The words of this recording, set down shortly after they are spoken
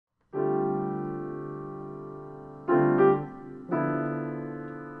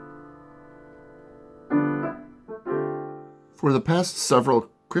For the past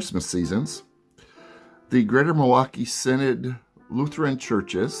several Christmas seasons, the Greater Milwaukee Synod Lutheran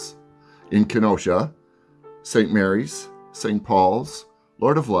churches in Kenosha, St. Mary's, St. Paul's,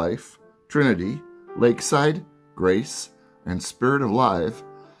 Lord of Life, Trinity, Lakeside, Grace, and Spirit of Life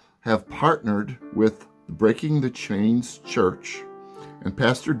have partnered with Breaking the Chains Church and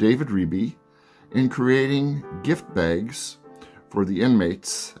Pastor David Reby in creating gift bags for the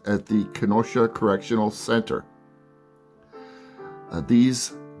inmates at the Kenosha Correctional Center.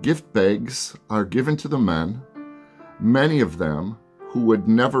 These gift bags are given to the men, many of them who would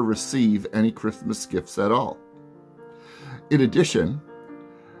never receive any Christmas gifts at all. In addition,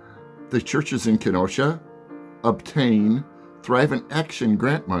 the churches in Kenosha obtain Thrive in Action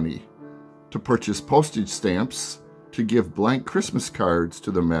grant money to purchase postage stamps to give blank Christmas cards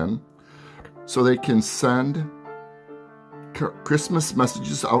to the men so they can send Christmas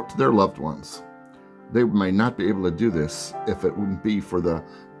messages out to their loved ones. They might not be able to do this if it wouldn't be for the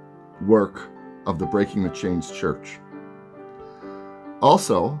work of the Breaking the Chains Church.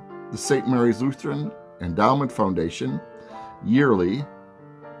 Also, the St. Mary's Lutheran Endowment Foundation yearly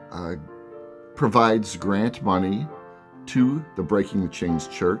provides grant money to the Breaking the Chains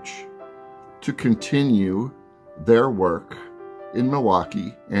Church to continue their work in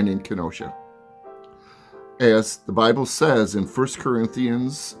Milwaukee and in Kenosha. As the Bible says in 1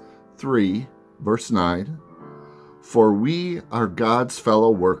 Corinthians 3, verse 9, "For we are God's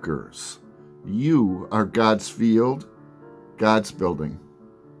fellow workers. You are God's field, God's building."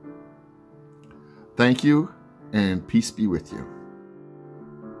 Thank you, and peace be with you.